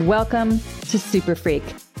Welcome to Super Freak.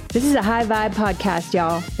 This is a high vibe podcast,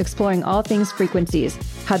 y'all, exploring all things frequencies,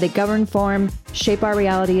 how they govern form, shape our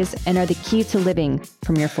realities, and are the key to living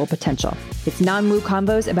from your full potential. It's non-woo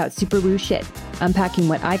convos about super woo shit, unpacking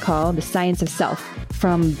what I call the science of self,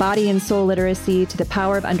 from body and soul literacy to the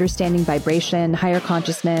power of understanding vibration, higher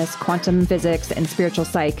consciousness, quantum physics, and spiritual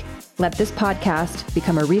psych. Let this podcast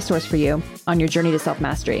become a resource for you on your journey to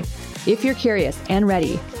self-mastery. If you're curious and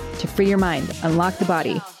ready to free your mind, unlock the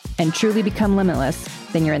body, and truly become limitless,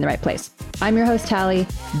 then you're in the right place. I'm your host, Tally.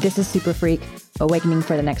 This is Super Freak, Awakening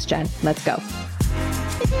for the Next Gen. Let's go.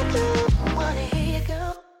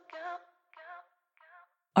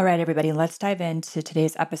 All right, everybody, let's dive into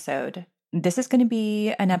today's episode. This is going to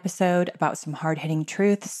be an episode about some hard-hitting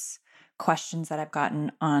truths, questions that I've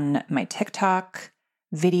gotten on my TikTok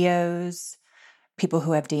videos, people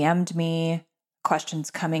who have DM'd me,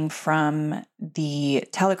 questions coming from the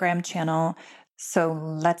Telegram channel. So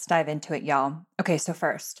let's dive into it, y'all. Okay, so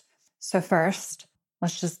first,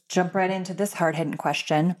 let's just jump right into this hard-hitting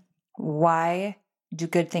question. Why do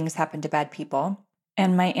good things happen to bad people?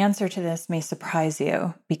 And my answer to this may surprise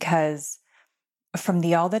you because from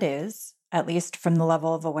the all that is, at least from the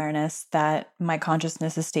level of awareness that my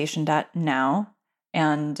consciousness is stationed at now,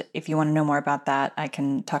 and if you want to know more about that, I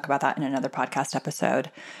can talk about that in another podcast episode,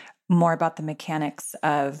 more about the mechanics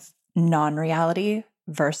of non-reality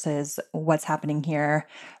versus what's happening here,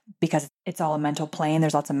 because it's all a mental plane.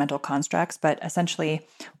 There's lots of mental constructs, but essentially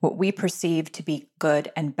what we perceive to be good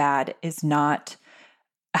and bad is not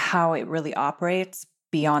how it really operates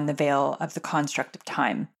beyond the veil of the construct of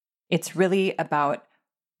time. It's really about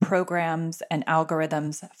programs and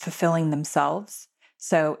algorithms fulfilling themselves.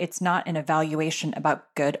 So it's not an evaluation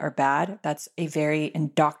about good or bad. That's a very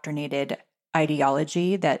indoctrinated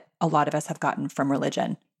ideology that a lot of us have gotten from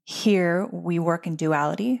religion. Here, we work in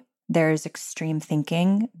duality. There's extreme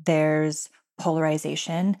thinking, there's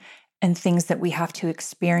polarization, and things that we have to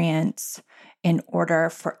experience in order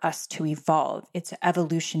for us to evolve. It's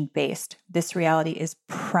evolution-based. This reality is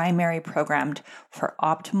primary programmed for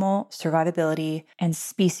optimal survivability and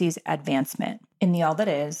species advancement. In the all that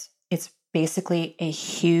is, it's basically a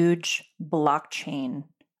huge blockchain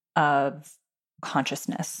of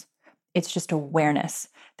consciousness. It's just awareness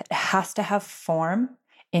that has to have form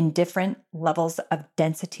in different levels of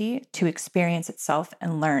density to experience itself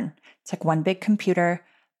and learn. It's like one big computer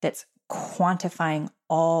that's quantifying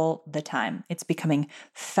all the time. It's becoming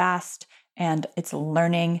fast and it's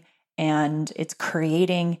learning and it's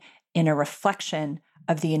creating in a reflection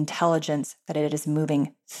of the intelligence that it is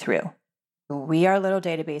moving through. We are little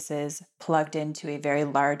databases plugged into a very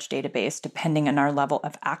large database depending on our level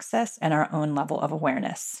of access and our own level of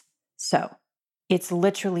awareness. So it's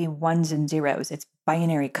literally ones and zeros. It's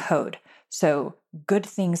binary code. So good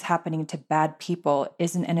things happening to bad people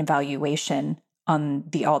isn't an evaluation on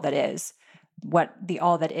the all that is. What the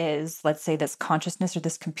all that is, let's say this consciousness or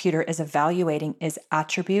this computer is evaluating is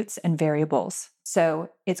attributes and variables. So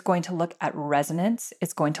it's going to look at resonance.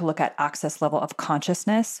 It's going to look at access level of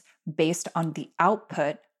consciousness based on the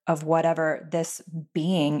output of whatever this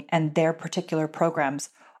being and their particular programs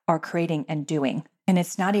are creating and doing. And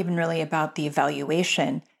it's not even really about the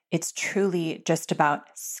evaluation. It's truly just about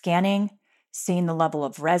scanning, seeing the level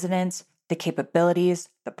of resonance, the capabilities,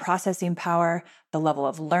 the processing power, the level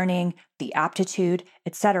of learning, the aptitude,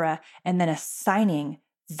 etc., and then assigning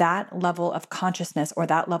that level of consciousness or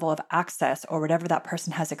that level of access or whatever that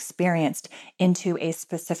person has experienced into a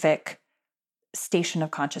specific station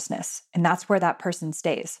of consciousness. And that's where that person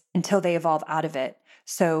stays until they evolve out of it.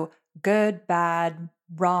 So good, bad,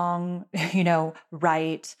 wrong,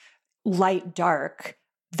 right, light, dark,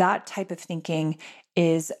 that type of thinking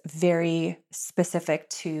is very specific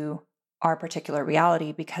to our particular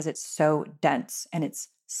reality because it's so dense and it's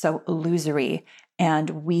so illusory and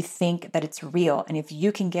we think that it's real. And if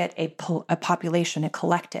you can get a population, a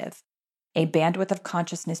collective, a bandwidth of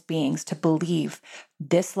consciousness beings to believe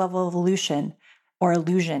this level of illusion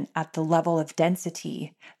at the level of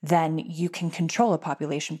density, then you can control a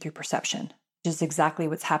population through perception, which is exactly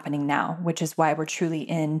what's happening now, which is why we're truly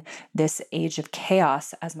in this age of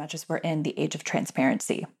chaos as much as we're in the age of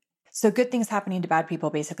transparency. So good things happening to bad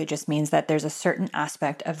people basically just means that there's a certain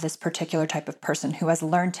aspect of this particular type of person who has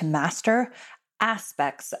learned to master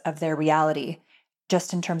aspects of their reality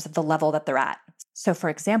just in terms of the level that they're at. So for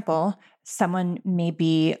example, someone may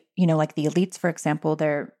be, like the elites, for example,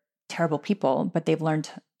 they're terrible people, but they've learned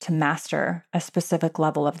to master a specific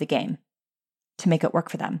level of the game to make it work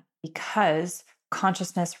for them because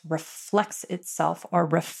consciousness reflects itself or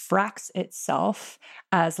refracts itself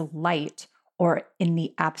as light or in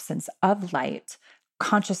the absence of light,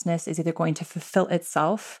 consciousness is either going to fulfill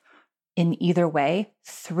itself in either way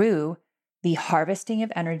through the harvesting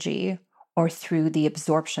of energy or through the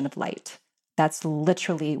absorption of light. That's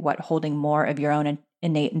literally what holding more of your own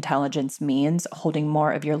innate intelligence means, holding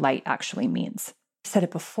more of your light actually means. I said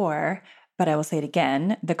it before, but I will say it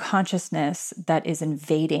again. The consciousness that is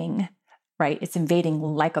invading, right? It's invading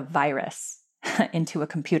like a virus into a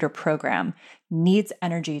computer program, needs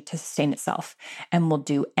energy to sustain itself and will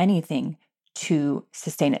do anything to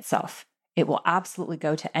sustain itself. It will absolutely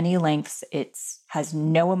go to any lengths. It has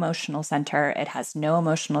no emotional center. It has no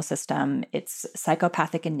emotional system. It's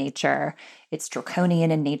psychopathic in nature. It's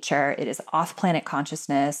draconian in nature. It is off-planet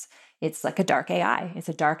consciousness. It's like a dark AI. It's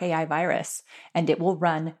a dark AI virus, and it will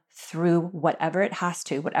run through whatever it has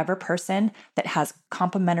to, whatever person that has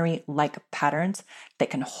complementary like patterns that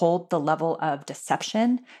can hold the level of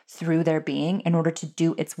deception through their being in order to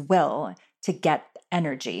do its will to get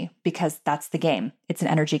energy, because that's the game. It's an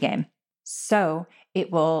energy game. So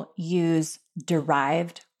it will use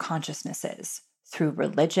derived consciousnesses through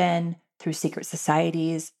religion, through secret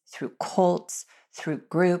societies, through cults, through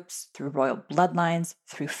groups, through royal bloodlines,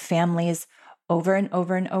 through families, over and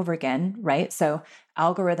over and over again, right? So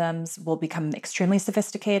algorithms will become extremely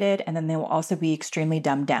sophisticated, and then they will also be extremely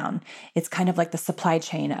dumbed down. It's kind of like the supply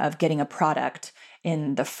chain of getting a product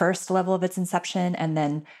in the first level of its inception and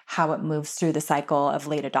then how it moves through the cycle of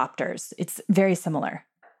late adopters. It's very similar.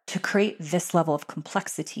 To create this level of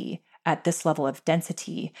complexity at this level of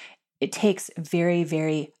density, it takes very,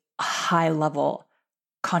 very high level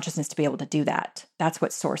consciousness to be able to do that. That's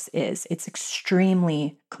what Source is. It's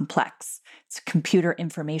extremely complex. It's a computer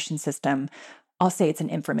information system. I'll say it's an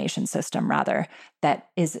information system rather, that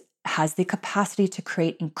has the capacity to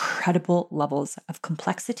create incredible levels of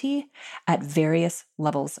complexity at various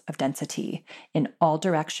levels of density in all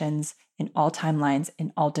directions, in all timelines,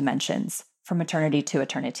 in all dimensions, from eternity to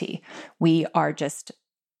eternity. We are just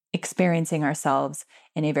experiencing ourselves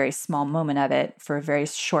in a very small moment of it for a very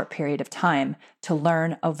short period of time to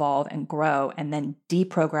learn, evolve, and grow, and then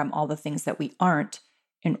deprogram all the things that we aren't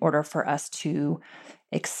in order for us to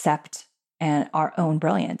accept our own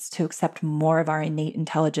brilliance, to accept more of our innate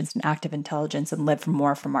intelligence and active intelligence and live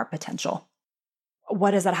more from our potential.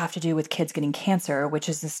 What does that have to do with kids getting cancer, which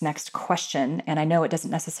is this next question? And I know it doesn't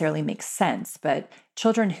necessarily make sense, but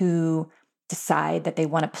children who decide that they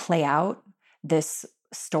want to play out this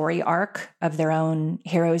story arc of their own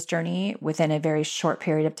hero's journey within a very short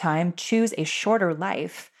period of time choose a shorter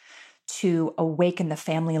life to awaken the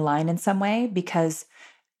family line in some way, because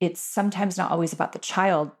it's sometimes not always about the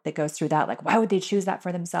child that goes through that. Like, why would they choose that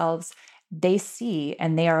for themselves? They see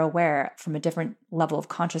and they are aware from a different level of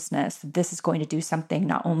consciousness that this is going to do something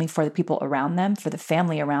not only for the people around them, for the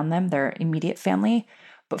family around them, their immediate family,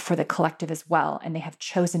 but for the collective as well. And they have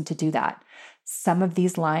chosen to do that. Some of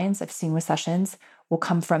these lines I've seen with sessions will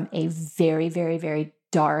come from a very, very, very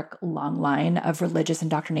dark, long line of religious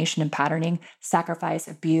indoctrination and patterning, sacrifice,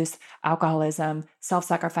 abuse, alcoholism,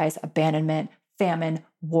 self-sacrifice, abandonment, famine,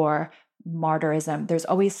 war, martyrism. There's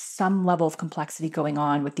always some level of complexity going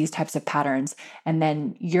on with these types of patterns. And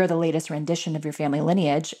then you're the latest rendition of your family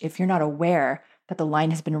lineage. If you're not aware that the line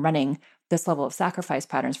has been running this level of sacrifice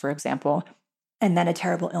patterns, for example, and then a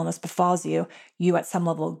terrible illness befalls you, you at some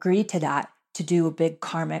level agree to that to do a big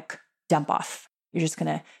karmic dump off. You're just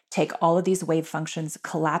going to take all of these wave functions,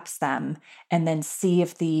 collapse them, and then see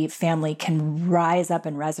if the family can rise up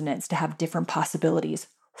in resonance to have different possibilities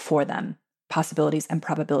for them, possibilities and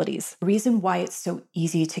probabilities. The reason why it's so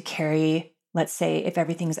easy to carry, let's say, if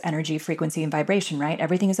everything's energy, frequency, and vibration, right?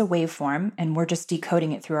 Everything is a waveform, and we're just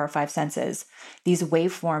decoding it through our five senses. These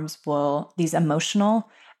waveforms these emotional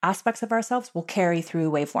aspects of ourselves will carry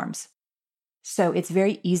through waveforms. So it's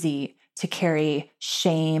very easy to carry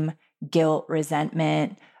shame, guilt,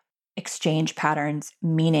 resentment, exchange patterns,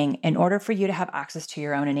 meaning in order for you to have access to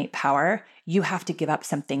your own innate power, you have to give up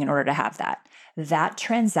something in order to have that. That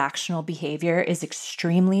transactional behavior is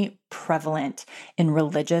extremely prevalent in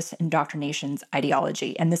religious indoctrination's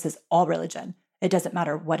ideology. And this is all religion. It doesn't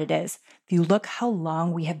matter what it is. If you look how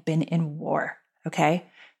long we have been in war, okay,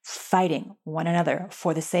 fighting one another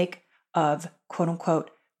for the sake of quote unquote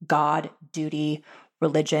God, duty,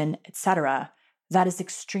 religion, etc., that is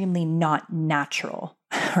extremely not natural,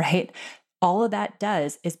 right? All of that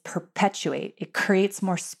does is perpetuate. It creates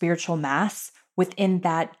more spiritual mass within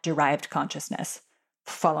that derived consciousness.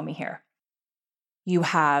 Follow me here. You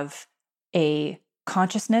have a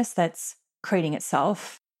consciousness that's creating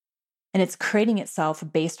itself, and it's creating itself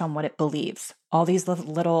based on what it believes. All these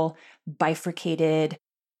little bifurcated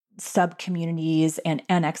sub-communities and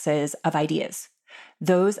annexes of ideas.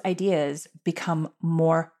 Those ideas become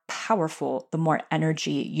more powerful the more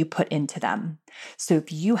energy you put into them. So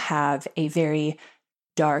if you have a very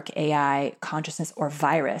dark AI consciousness or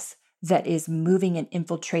virus that is moving and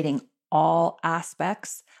infiltrating all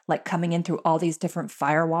aspects, like coming in through all these different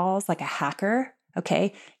firewalls, like a hacker,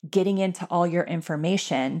 okay, getting into all your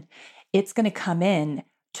information, it's going to come in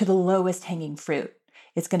to the lowest hanging fruit.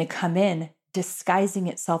 It's going to come in disguising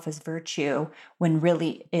itself as virtue when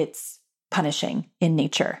really it's punishing in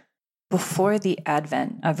nature. Before the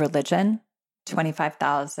advent of religion,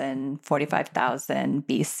 25,000, 45,000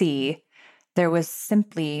 BC, there was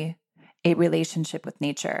simply a relationship with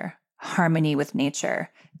nature, harmony with nature,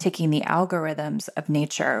 taking the algorithms of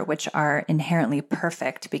nature, which are inherently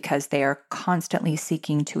perfect because they are constantly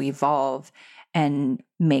seeking to evolve and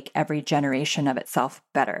make every generation of itself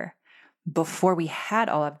better. Before we had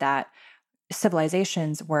all of that,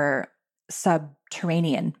 civilizations were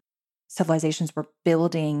subterranean. Civilizations were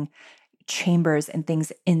building chambers and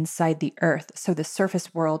things inside the earth. So the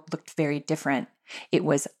surface world looked very different. It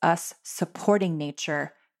was us supporting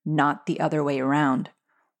nature, not the other way around.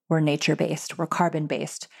 We're nature-based, we're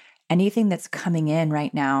carbon-based. Anything that's coming in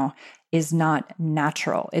right now is not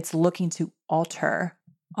natural. It's looking to alter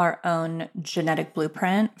our own genetic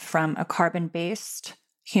blueprint from a carbon-based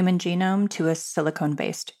human genome to a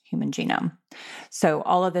silicone-based human genome. So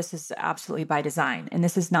all of this is absolutely by design. And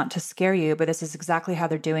this is not to scare you, but this is exactly how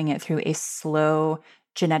they're doing it through a slow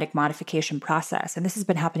genetic modification process. And this has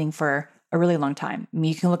been happening for a really long time. I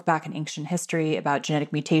mean, you can look back in ancient history about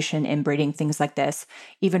genetic mutation, inbreeding, things like this.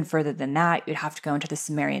 Even further than that, you'd have to go into the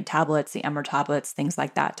Sumerian tablets, the Emmer tablets, things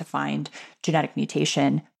like that to find genetic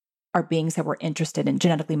mutation are beings that were interested in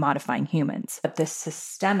genetically modifying humans. But this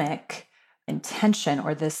systemic intention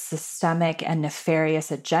or this systemic and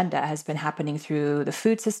nefarious agenda has been happening through the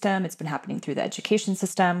food system. It's been happening through the education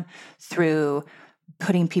system, through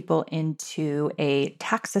putting people into a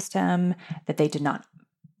tax system that they did not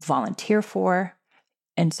volunteer for,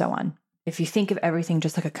 and so on. If you think of everything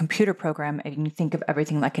just like a computer program and you think of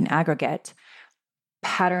everything like an aggregate,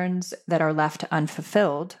 patterns that are left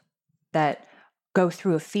unfulfilled, that go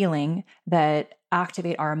through a feeling, that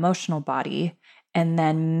activate our emotional body, and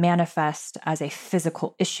then manifest as a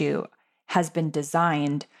physical issue, has been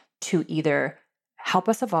designed to either help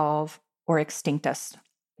us evolve or extinct us,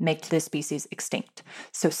 make the species extinct.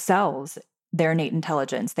 So cells, their innate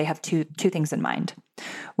intelligence, they have two things in mind.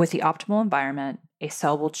 With the optimal environment, a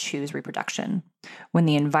cell will choose reproduction. When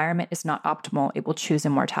the environment is not optimal, it will choose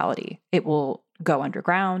immortality. It will go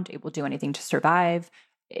underground. It will do anything to survive.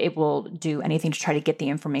 It will do anything to try to get the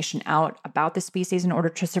information out about the species in order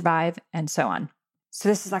to survive, and so on. So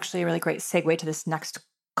this is actually a really great segue to this next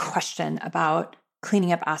question about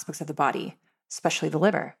cleaning up aspects of the body, especially the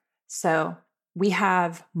liver. So we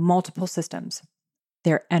have multiple systems.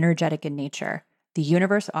 They're energetic in nature. The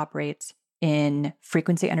universe operates in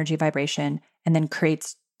frequency, energy, vibration, and then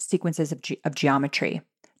creates sequences of geometry.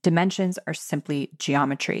 Dimensions are simply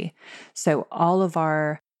geometry. So all of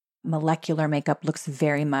our molecular makeup looks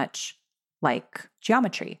very much like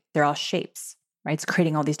geometry. They're all shapes, right? It's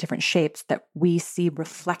creating all these different shapes that we see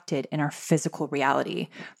reflected in our physical reality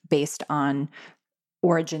based on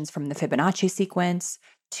origins from the Fibonacci sequence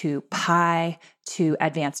to pi to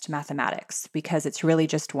advanced mathematics, because it's really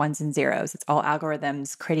just ones and zeros. It's all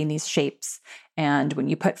algorithms creating these shapes. And when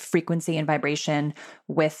you put frequency and vibration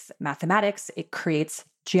with mathematics, it creates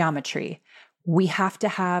geometry. We have to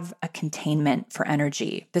have a containment for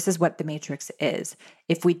energy. This is what the matrix is.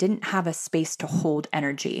 If we didn't have a space to hold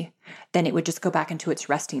energy, then it would just go back into its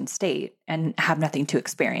resting state and have nothing to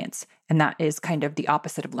experience. And that is kind of the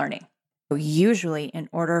opposite of learning. So usually, in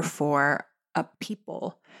order for a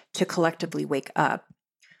people to collectively wake up,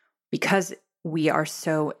 because we are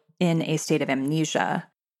so in a state of amnesia,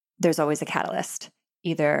 there's always a catalyst.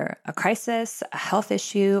 Either a crisis, a health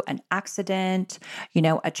issue, an accident,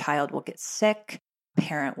 a child will get sick, a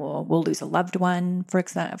parent will lose a loved one,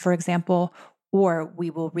 for example, or we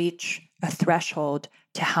will reach a threshold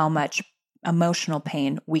to how much emotional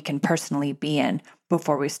pain we can personally be in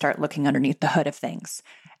before we start looking underneath the hood of things.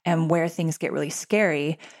 And where things get really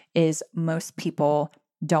scary is most people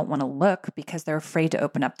don't want to look because they're afraid to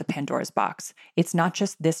open up the Pandora's box. It's not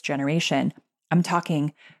just this generation. I'm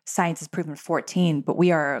talking science has proven 14, but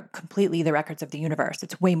we are completely the records of the universe.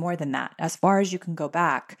 It's way more than that. As far as you can go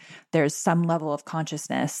back, there's some level of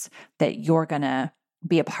consciousness that you're going to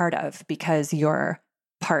be a part of because you're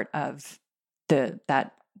part of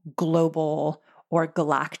that global or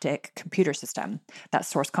galactic computer system, that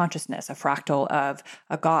source consciousness, a fractal of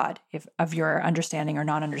a God, of your understanding or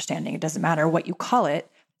non-understanding. It doesn't matter what you call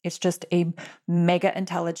it. It's just a mega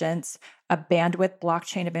intelligence, a bandwidth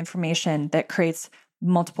blockchain of information that creates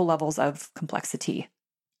multiple levels of complexity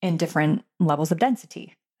in different levels of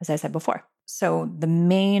density, as I said before. So the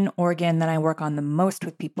main organ that I work on the most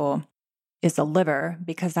with people is the liver,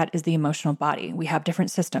 because that is the emotional body. We have different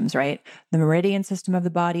systems, right? The meridian system of the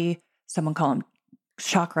body, someone call them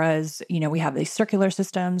chakras. We have these circular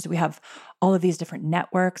systems. We have all of these different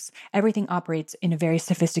networks. Everything operates in a very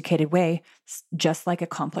sophisticated way, just like a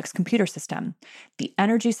complex computer system. The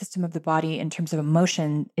energy system of the body, in terms of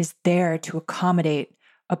emotion, is there to accommodate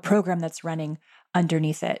a program that's running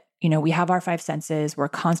underneath it. We have our five senses. We're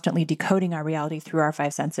constantly decoding our reality through our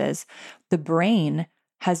five senses. The brain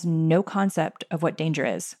has no concept of what danger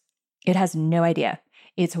is. It has no idea.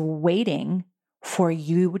 It's waiting for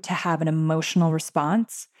you to have an emotional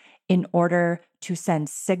response in order to send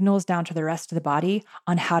signals down to the rest of the body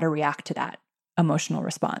on how to react to that emotional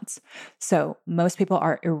response. So most people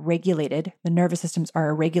are irregulated. The nervous systems are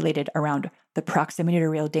irregulated around the proximity to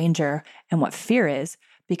real danger and what fear is,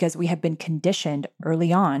 because we have been conditioned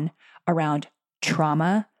early on around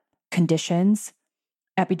trauma, conditions,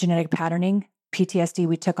 epigenetic patterning, PTSD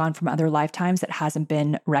we took on from other lifetimes that hasn't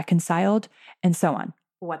been reconciled, and so on.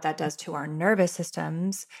 What that does to our nervous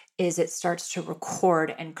systems is it starts to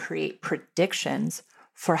record and create predictions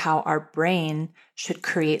for how our brain should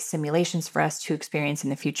create simulations for us to experience in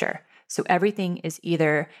the future. So everything is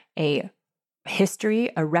either a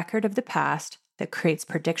history, a record of the past that creates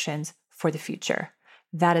predictions for the future.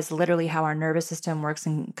 That is literally how our nervous system works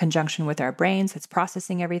in conjunction with our brains. It's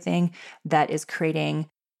processing everything, that is creating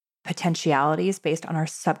potentialities based on our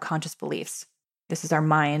subconscious beliefs. This is our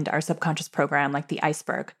mind, our subconscious program, like the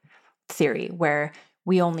iceberg theory, where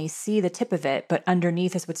we only see the tip of it, but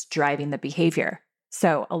underneath is what's driving the behavior.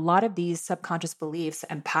 So a lot of these subconscious beliefs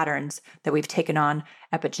and patterns that we've taken on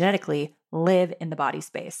epigenetically live in the body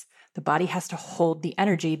space. The body has to hold the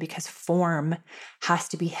energy because form has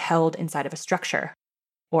to be held inside of a structure,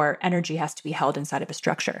 or energy has to be held inside of a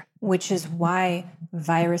structure, which is why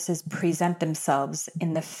viruses present themselves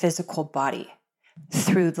in the physical body,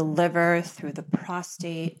 through the liver, through the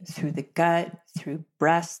prostate, through the gut, through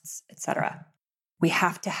breasts, etc. We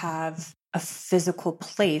have to have a physical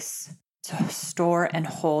place to store and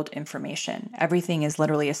hold information. Everything is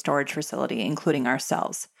literally a storage facility, including our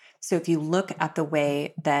cells. So if you look at the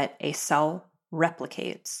way that a cell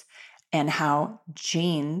replicates and how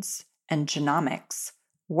genes and genomics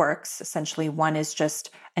works, essentially one is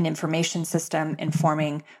just an information system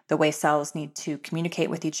informing the way cells need to communicate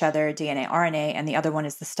with each other, DNA, RNA, and the other one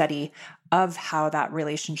is the study of how that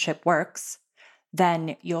relationship works,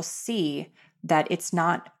 then you'll see that it's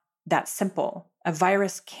not that simple. A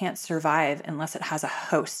virus can't survive unless it has a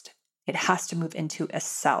host. It has to move into a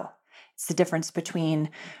cell. It's the difference between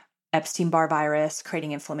Epstein-Barr virus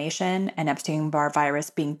creating inflammation and Epstein-Barr virus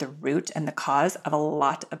being the root and the cause of a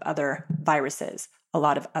lot of other viruses, a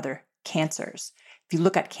lot of other cancers. If you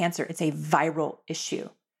look at cancer, it's a viral issue.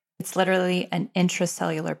 It's literally an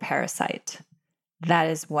intracellular parasite. That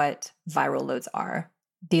is what viral loads are.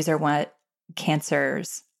 These are what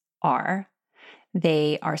cancers are.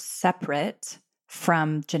 They are separate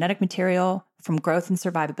from genetic material, from growth and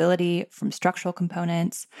survivability, from structural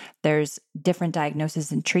components. There's different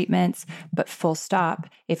diagnoses and treatments, but full stop,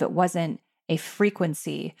 if it wasn't a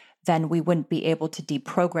frequency, then we wouldn't be able to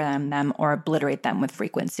deprogram them or obliterate them with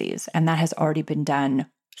frequencies. And that has already been done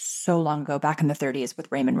so long ago, back in the 30s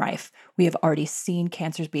with Raymond Rife. We have already seen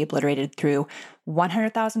cancers be obliterated through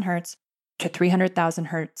 100,000 hertz to 300,000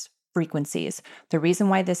 hertz frequencies. The reason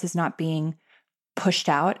why this is not being pushed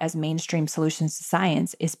out as mainstream solutions to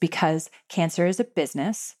science is because cancer is a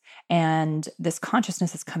business, and this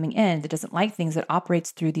consciousness is coming in that doesn't like things, that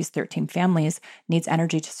operates through these 13 families, needs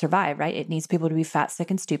energy to survive, right? It needs people to be fat,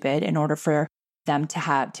 sick, and stupid in order for them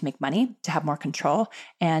to make money, to have more control,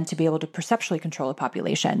 and to be able to perceptually control a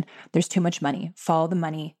population. There's too much money. Follow the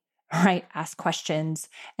money, right? Ask questions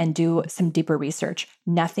and do some deeper research.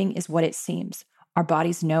 Nothing is what it seems. Our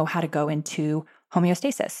bodies know how to go into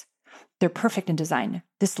homeostasis. They're perfect in design.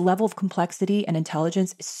 This level of complexity and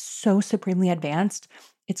intelligence is so supremely advanced.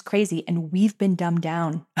 It's crazy. And we've been dumbed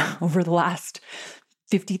down over the last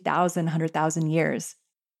 50,000, 100,000 years.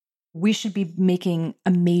 We should be making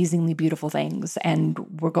amazingly beautiful things, and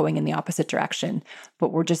we're going in the opposite direction.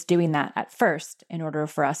 But we're just doing that at first in order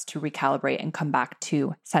for us to recalibrate and come back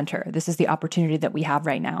to center. This is the opportunity that we have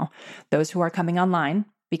right now. Those who are coming online,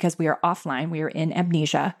 because we are offline, we are in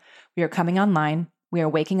amnesia, we are coming online. We are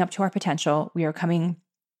waking up to our potential. We are coming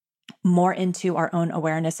more into our own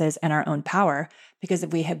awarenesses and our own power because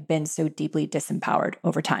we have been so deeply disempowered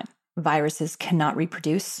over time. Viruses cannot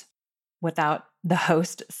reproduce without the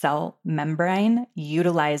host cell membrane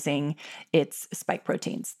utilizing its spike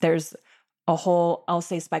proteins. There's I'll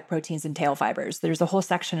say spike proteins and tail fibers. There's a whole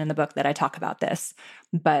section in the book that I talk about this,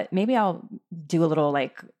 but maybe I'll do a little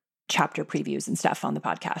like chapter previews and stuff on the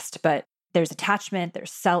podcast. But there's attachment,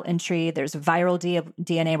 there's cell entry, there's viral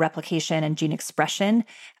DNA replication and gene expression,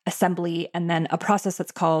 assembly, and then a process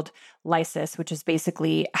that's called lysis, which is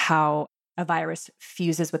basically how a virus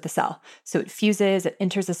fuses with the cell. So it fuses, it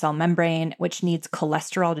enters the cell membrane, which needs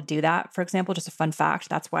cholesterol to do that. For example, just a fun fact.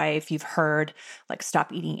 That's why if you've heard like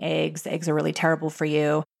stop eating eggs, the eggs are really terrible for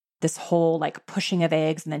you. This whole like pushing of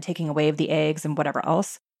eggs and then taking away of the eggs and whatever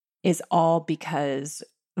else is all because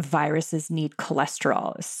viruses need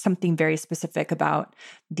cholesterol. Something very specific about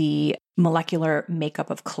the molecular makeup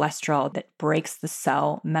of cholesterol that breaks the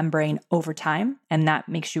cell membrane over time. And that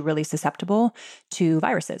makes you really susceptible to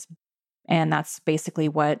viruses. And that's basically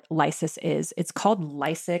what lysis is. It's called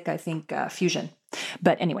lysic, I think, fusion.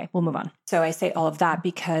 But anyway, we'll move on. So I say all of that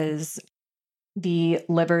because the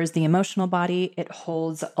liver is the emotional body. It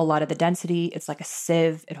holds a lot of the density. It's like a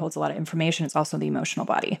sieve. It holds a lot of information. It's also the emotional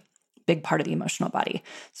body, big part of the emotional body.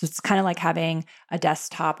 So it's kind of like having a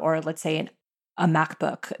desktop or let's say a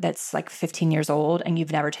MacBook that's like 15 years old and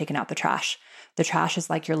you've never taken out the trash. The trash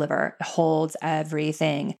is like your liver. It holds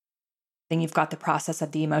everything. Then you've got the process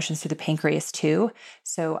of the emotions through the pancreas too.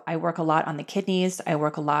 So I work a lot on the kidneys, I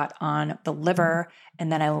work a lot on the liver, and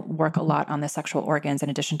then I work a lot on the sexual organs in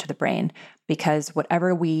addition to the brain, because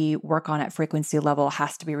whatever we work on at frequency level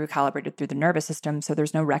has to be recalibrated through the nervous system. So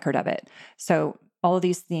there's no record of it. So all of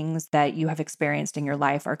these things that you have experienced in your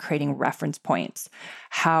life are creating reference points.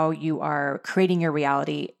 How you are creating your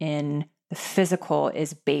reality in the physical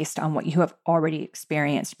is based on what you have already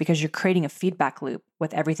experienced because you're creating a feedback loop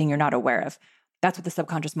with everything you're not aware of. That's what the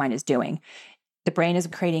subconscious mind is doing. The brain is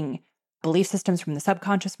creating belief systems from the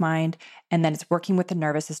subconscious mind, and then it's working with the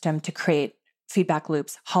nervous system to create feedback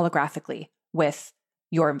loops holographically with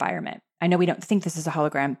your environment. I know we don't think this is a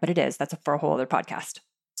hologram, but it is. That's for a whole other podcast.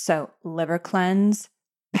 So liver cleanse,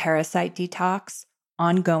 parasite detox,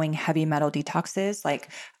 ongoing heavy metal detoxes, like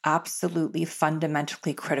absolutely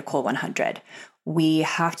fundamentally critical 100. We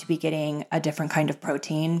have to be getting a different kind of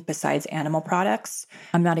protein besides animal products.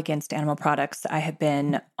 I'm not against animal products. I have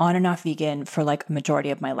been on and off vegan for like a majority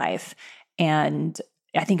of my life. And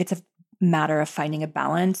I think it's a matter of finding a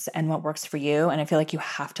balance and what works for you. And I feel like you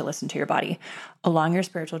have to listen to your body. Along your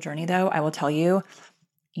spiritual journey, though, I will tell you,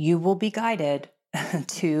 you will be guided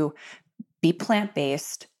to be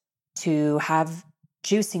plant-based, to have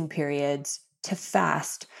juicing periods, to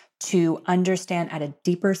fast, to understand at a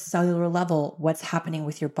deeper cellular level what's happening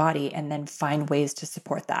with your body, and then find ways to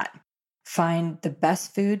support that. Find the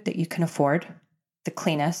best food that you can afford, the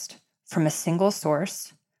cleanest, from a single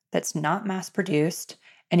source that's not mass produced.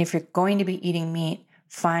 And if you're going to be eating meat,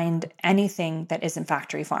 find anything that isn't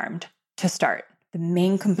factory farmed to start. The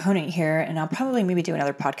main component here, and I'll probably maybe do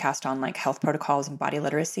another podcast on like health protocols and body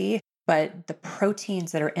literacy, but the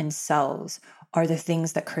proteins that are in cells are the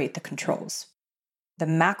things that create the controls. The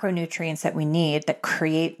macronutrients that we need that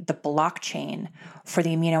create the blockchain for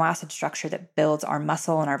the amino acid structure that builds our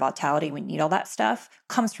muscle and our vitality, we need all that stuff,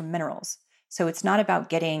 comes from minerals. So it's not about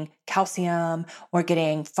getting calcium or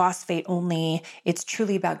getting phosphate only. It's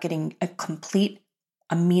truly about getting a complete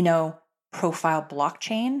amino profile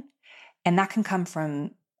blockchain. And that can come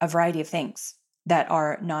from a variety of things that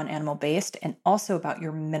are non-animal based and also about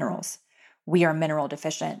your minerals. We are mineral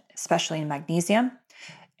deficient, especially in magnesium.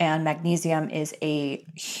 And magnesium is a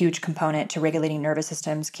huge component to regulating nervous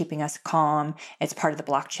systems, keeping us calm. It's part of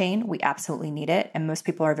the blockchain. We absolutely need it. And most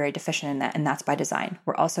people are very deficient in that. And that's by design.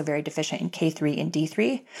 We're also very deficient in K3 and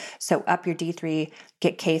D3. So up your D3,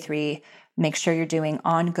 get K3, make sure you're doing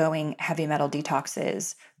ongoing heavy metal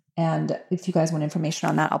detoxes. And if you guys want information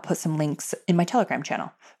on that, I'll put some links in my Telegram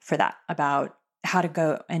channel for that about how to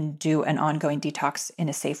go and do an ongoing detox in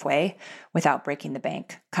a safe way without breaking the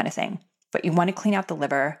bank kind of thing. But you want to clean out the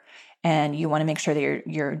liver and you want to make sure that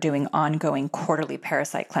you're doing ongoing quarterly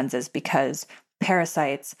parasite cleanses because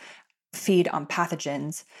parasites feed on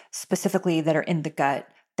pathogens specifically that are in the gut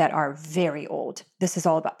that are very old. This is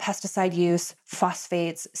all about pesticide use,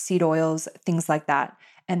 phosphates, seed oils, things like that.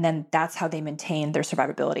 And then that's how they maintain their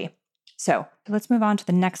survivability. So let's move on to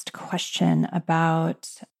the next question about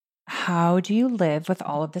how do you live with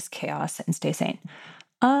all of this chaos and stay sane?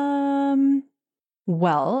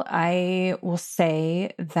 Well, I will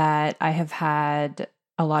say that I have had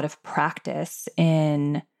a lot of practice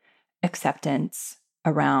in acceptance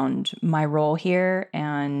around my role here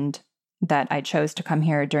and that I chose to come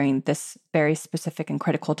here during this very specific and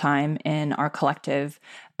critical time in our collective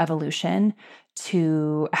evolution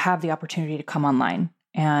to have the opportunity to come online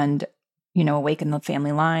and, awaken the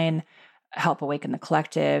family line, help awaken the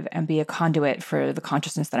collective, and be a conduit for the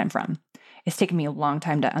consciousness that I'm from. It's taken me a long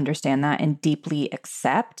time to understand that and deeply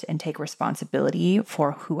accept and take responsibility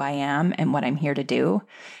for who I am and what I'm here to do.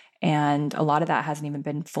 And a lot of that hasn't even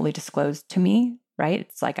been fully disclosed to me, right?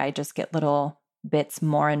 It's like I just get little bits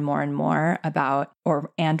more and more and more about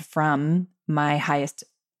and from my highest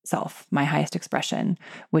self, my highest expression,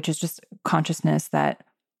 which is just consciousness that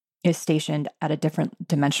is stationed at a different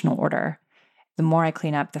dimensional order. The more I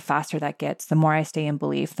clean up, the faster that gets, the more I stay in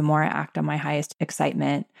belief, the more I act on my highest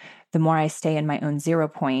excitement, the more I stay in my own 0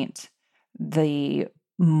 point, the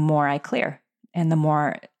more I clear and the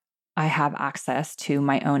more I have access to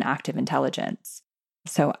my own active intelligence.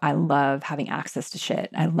 So I love having access to shit.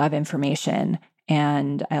 I love information,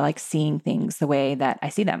 and I like seeing things the way that I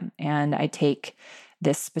see them. And I take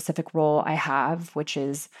this specific role I have, which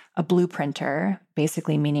is a blueprinter,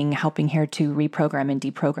 basically meaning helping here to reprogram and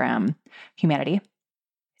deprogram humanity.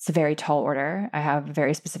 It's a very tall order. I have a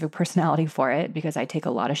very specific personality for it because I take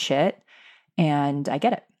a lot of shit and I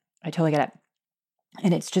get it. I totally get it.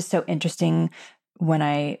 And it's just so interesting when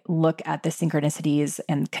I look at the synchronicities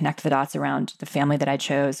and connect the dots around the family that I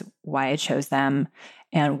chose, why I chose them,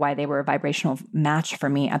 and why they were a vibrational match for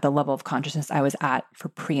me at the level of consciousness I was at for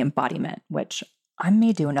pre-embodiment, which I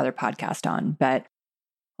may do another podcast on, but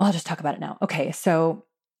I'll just talk about it now. Okay, so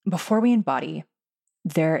before we embody,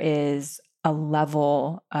 there is a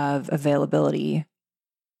level of availability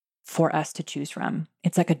for us to choose from.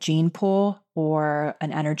 It's like a gene pool or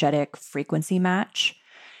an energetic frequency match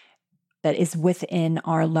that is within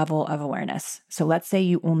our level of awareness. So let's say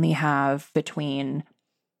you only have between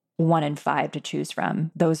 1 and 5 to choose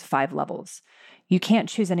from, those 5 levels. You can't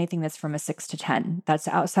choose anything that's from a 6 to 10. That's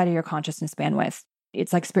outside of your consciousness bandwidth.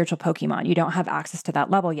 It's like spiritual Pokemon. You don't have access to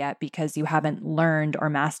that level yet because you haven't learned or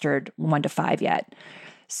mastered 1 to 5 yet.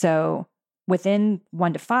 So within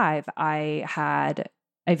 1 to 5, I had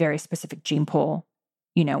a very specific gene pool,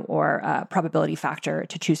 or a probability factor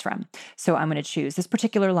to choose from. So I'm going to choose this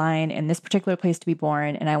particular line in this particular place to be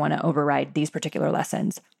born, and I want to override these particular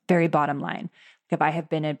lessons. Very bottom line. If I have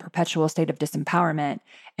been in a perpetual state of disempowerment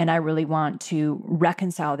and I really want to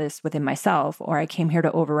reconcile this within myself, or I came here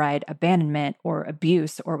to override abandonment or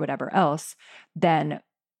abuse or whatever else, then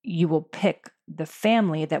you will pick the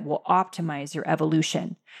family that will optimize your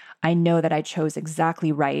evolution. I know that I chose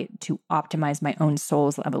exactly right to optimize my own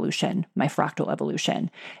soul's evolution, my fractal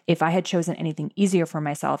evolution. If I had chosen anything easier for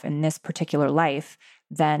myself in this particular life,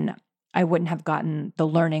 then I wouldn't have gotten the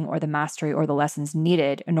learning or the mastery or the lessons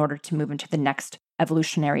needed in order to move into the next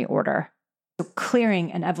evolutionary order. So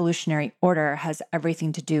clearing an evolutionary order has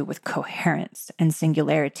everything to do with coherence and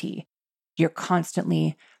singularity. You're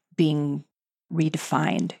constantly being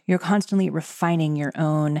redefined. You're constantly refining your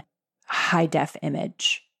own high-def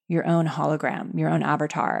image, your own hologram, your own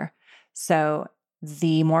avatar. So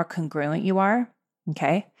the more congruent you are,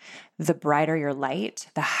 okay, the brighter your light,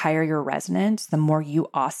 the higher your resonance, the more you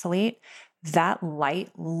oscillate, that light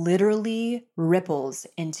literally ripples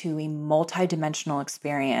into a multidimensional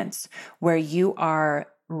experience where you are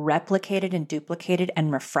replicated and duplicated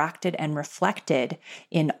and refracted and reflected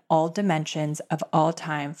in all dimensions of all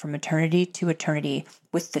time from eternity to eternity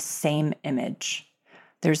with the same image.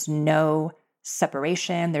 There's no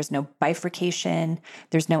separation, there's no bifurcation,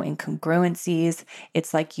 there's no incongruencies.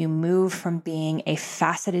 It's like you move from being a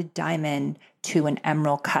faceted diamond to an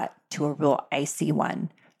emerald cut to a real icy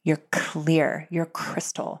one. You're clear, you're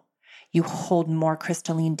crystal. You hold more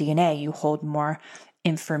crystalline DNA, you hold more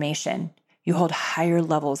information, you hold higher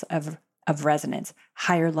levels of resonance,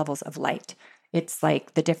 higher levels of light. It's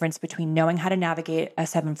like the difference between knowing how to navigate a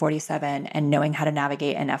 747 and knowing how to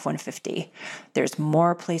navigate an F-150. There's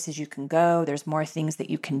more places you can go. There's more things that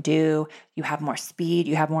you can do. You have more speed.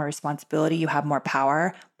 You have more responsibility. You have more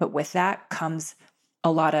power. But with that comes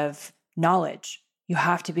a lot of knowledge. You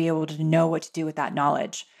have to be able to know what to do with that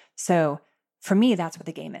knowledge. So for me, that's what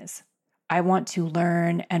the game is. I want to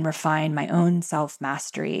learn and refine my own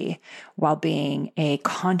self-mastery while being a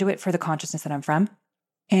conduit for the consciousness that I'm from,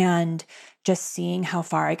 and just seeing how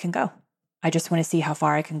far I can go. I just want to see how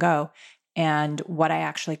far I can go and what I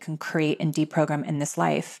actually can create and deprogram in this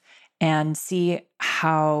life, and see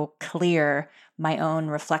how clear my own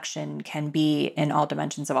reflection can be in all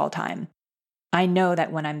dimensions of all time. I know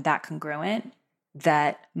that when I'm that congruent,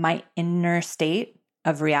 that my inner state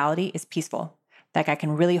of reality is peaceful. Like I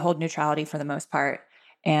can really hold neutrality for the most part.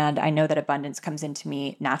 And I know that abundance comes into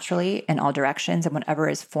me naturally in all directions. And whatever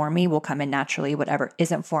is for me will come in naturally. Whatever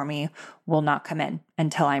isn't for me will not come in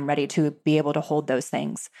until I'm ready to be able to hold those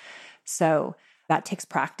things. So that takes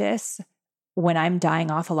practice. When I'm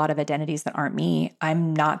dying off a lot of identities that aren't me,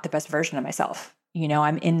 I'm not the best version of myself.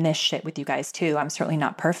 I'm in this shit with you guys too. I'm certainly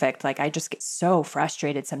not perfect. Like I just get so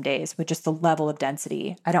frustrated some days with just the level of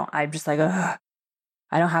density. I'm just like, ugh,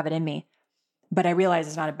 I don't have it in me. But I realize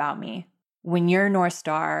it's not about me. When your North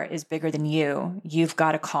Star is bigger than you, you've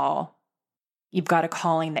got a call. You've got a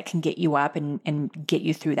calling that can get you up and get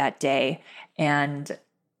you through that day and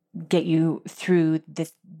get you through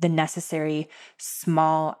the necessary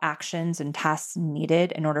small actions and tasks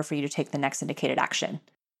needed in order for you to take the next indicated action,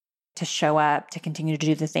 to show up, to continue to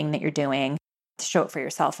do the thing that you're doing, to show up for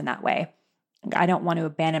yourself in that way. I don't want to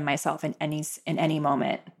abandon myself in any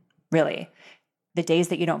moment, really. The days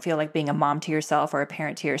that you don't feel like being a mom to yourself or a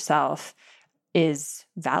parent to yourself is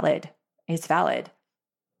valid. It's valid.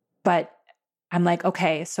 But I'm like,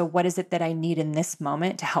 okay, so what is it that I need in this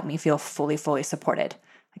moment to help me feel fully supported?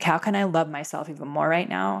 Like, how can I love myself even more right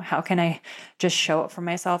now? How can I just show up for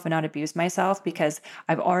myself and not abuse myself? Because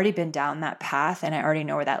I've already been down that path and I already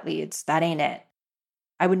know where that leads. That ain't it.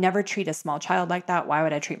 I would never treat a small child like that. Why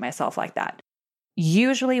would I treat myself like that?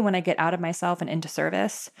 Usually when I get out of myself and into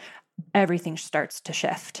service, everything starts to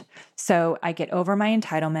shift. So I get over my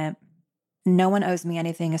entitlement. No one owes me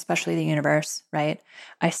anything, especially the universe, right?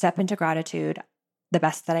 I step into gratitude the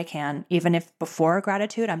best that I can. Even if before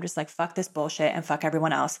gratitude, I'm just like, fuck this bullshit and fuck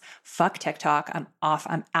everyone else. Fuck TikTok. I'm off.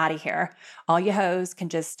 I'm out of here. All you hoes can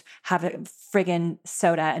just have a friggin'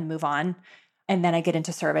 soda and move on. And then I get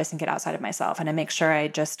into service and get outside of myself. And I make sure I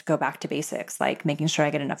just go back to basics, like making sure I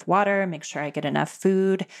get enough water, make sure I get enough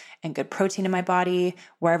food and good protein in my body,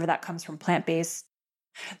 wherever that comes from, plant-based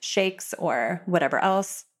shakes or whatever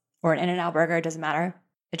else, or an In-N-Out burger, it doesn't matter.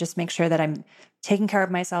 I just make sure that I'm taking care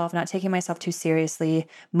of myself, not taking myself too seriously,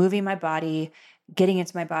 moving my body, getting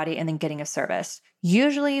into my body, and then getting a service.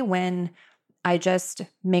 Usually when I just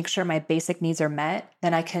make sure my basic needs are met,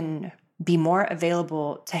 then I can be more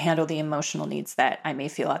available to handle the emotional needs that I may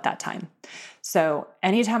feel at that time. So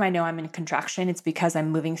anytime I know I'm in contraction, it's because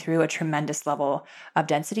I'm moving through a tremendous level of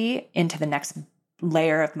density into the next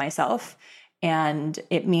layer of myself. And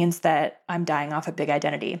it means that I'm dying off a big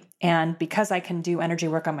identity. And because I can do energy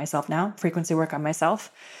work on myself now, frequency work on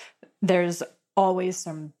myself, there's always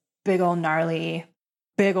some big old gnarly,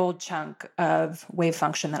 big old chunk of wave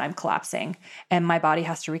function that I'm collapsing. And my body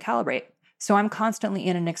has to recalibrate. So I'm constantly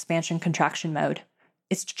in an expansion contraction mode.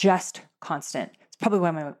 It's just constant. It's probably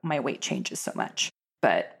why my weight changes so much.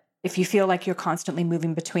 But if you feel like you're constantly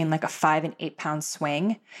moving between like a 5 and 8 pound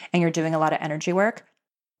swing and you're doing a lot of energy work,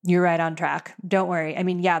 you're right on track. Don't worry. I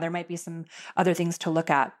mean, yeah, there might be some other things to look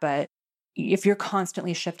at, but if you're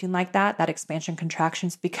constantly shifting like that expansion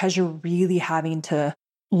contractions, because you're really having to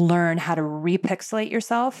learn how to repixelate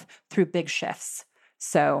yourself through big shifts.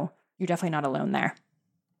 So you're definitely not alone there.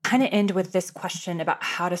 Kind of end with this question about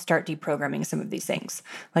how to start deprogramming some of these things.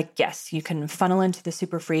 Like, yes, you can funnel into the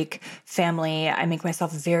Super Freak family. I make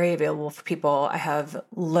myself very available for people. I have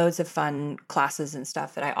loads of fun classes and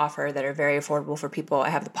stuff that I offer that are very affordable for people. I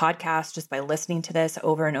have the podcast. Just by listening to this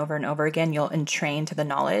over and over and over again, you'll entrain to the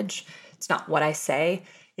knowledge. It's not what I say.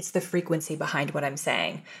 It's the frequency behind what I'm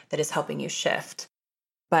saying that is helping you shift.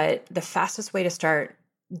 But the fastest way to start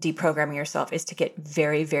deprogramming yourself is to get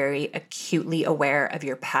very, very acutely aware of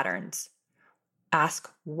your patterns. Ask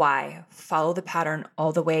why. Follow the pattern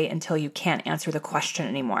all the way until you can't answer the question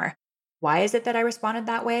anymore. Why is it that I responded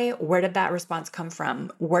that way? Where did that response come from?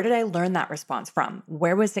 Where did I learn that response from?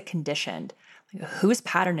 Where was it conditioned? Whose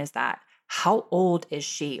pattern is that? How old is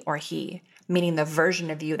she or he? Meaning the version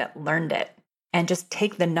of you that learned it. And just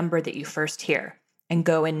take the number that you first hear and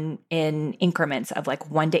go in increments of like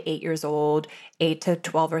 1 to 8 years old, 8 to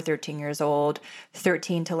 12 or 13 years old,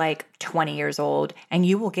 13 to like 20 years old, and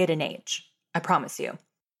you will get an age. I promise you.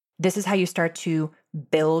 This is how you start to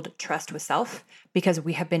build trust with self, because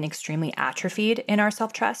we have been extremely atrophied in our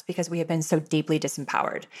self-trust because we have been so deeply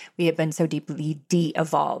disempowered. We have been so deeply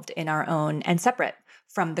de-evolved in our own and separate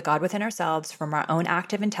from the God within ourselves, from our own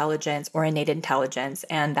active intelligence or innate intelligence,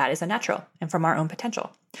 and that is unnatural, and from our own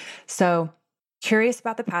potential. So curious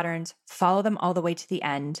about the patterns, follow them all the way to the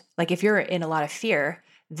end. Like if you're in a lot of fear,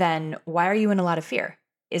 then why are you in a lot of fear?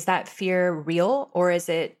 Is that fear real, or does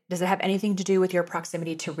it have anything to do with your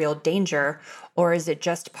proximity to real danger? Or is it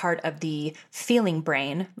just part of the feeling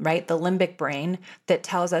brain, right? The limbic brain that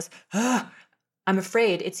tells us, I'm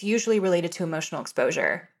afraid. It's usually related to emotional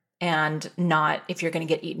exposure and not if you're going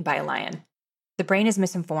to get eaten by a lion. The brain is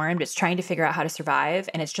misinformed. It's trying to figure out how to survive,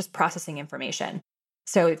 and it's just processing information.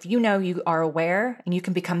 So if you know you are aware and you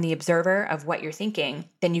can become the observer of what you're thinking,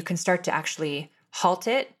 then you can start to actually halt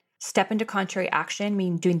it, step into contrary action,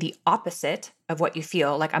 meaning doing the opposite of what you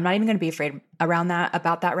feel. Like, I'm not even going to be afraid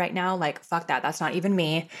about that right now. Like, fuck that. That's not even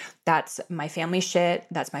me. That's my family shit.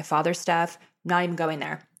 That's my father's stuff. not even going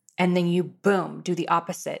there. And then you, boom, do the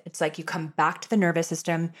opposite. It's like you come back to the nervous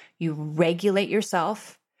system, you regulate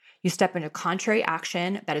yourself, you step into contrary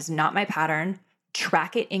action. That is not my pattern.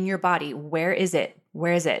 Track it in your body. Where is it?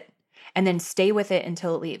 Where is it? And then stay with it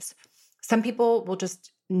until it leaves. Some people will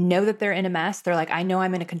just know that they're in a mess. They're like, I know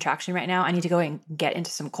I'm in a contraction right now. I need to go and get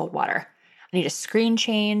into some cold water. I need a screen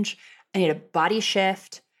change. I need a body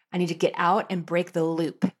shift. I need to get out and break the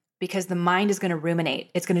loop, because the mind is going to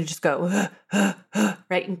ruminate. It's going to just go,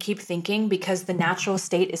 right? And keep thinking, because the natural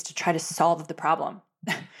state is to try to solve the problem.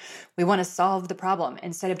 We want to solve the problem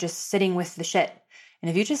instead of just sitting with the shit. And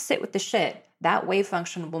if you just sit with the shit, that wave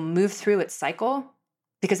function will move through its cycle,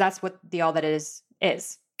 because that's what the all that it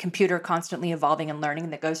is. Computer constantly evolving and learning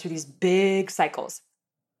that goes through these big cycles.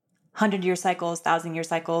 100-year cycles, 1,000-year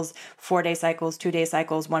cycles, 4-day cycles, 2-day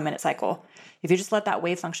cycles, 1-minute cycle. If you just let that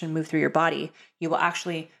wave function move through your body, you will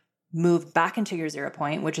actually move back into your 0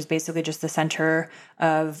 point, which is basically just the center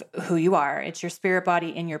of who you are. It's your spirit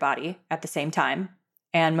body in your body at the same time.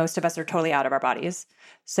 And most of us are totally out of our bodies.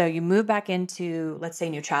 So you move back into, let's say,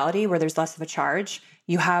 neutrality, where there's less of a charge.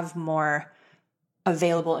 You have more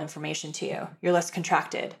available information to you. You're less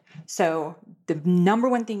contracted. So the number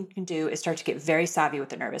one thing you can do is start to get very savvy with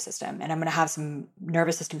the nervous system. And I'm going to have some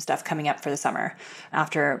nervous system stuff coming up for the summer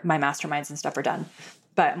after my masterminds and stuff are done.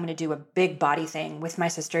 But I'm going to do a big body thing with my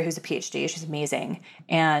sister, who's a PhD. She's amazing.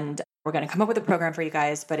 And we're going to come up with a program for you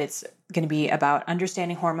guys, but it's going to be about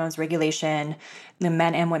understanding hormones regulation, the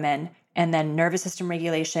men and women, and then nervous system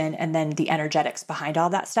regulation, and then the energetics behind all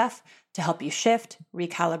that stuff to help you shift,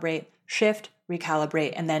 recalibrate,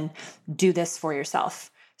 and then do this for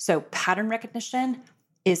yourself. So pattern recognition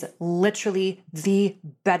is literally the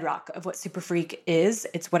bedrock of what Super Freak is.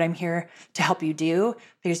 It's what I'm here to help you do,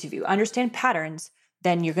 because if you understand patterns,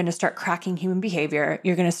 then you're going to start cracking human behavior.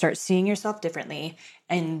 You're going to start seeing yourself differently.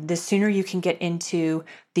 And the sooner you can get into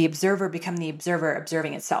the observer, become the observer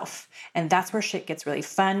observing itself. And that's where shit gets really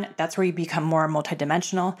fun. That's where you become more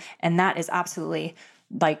multidimensional. And that is absolutely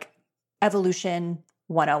like evolution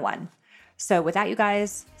 101. So with that, you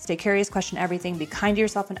guys, stay curious, question everything, be kind to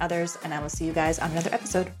yourself and others, and I will see you guys on another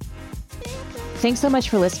episode. Thanks so much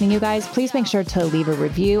for listening, you guys. Please make sure to leave a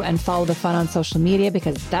review and follow the fun on social media,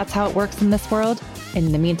 because that's how it works in this world.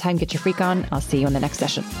 In the meantime, get your freak on. I'll see you in the next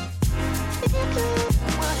session.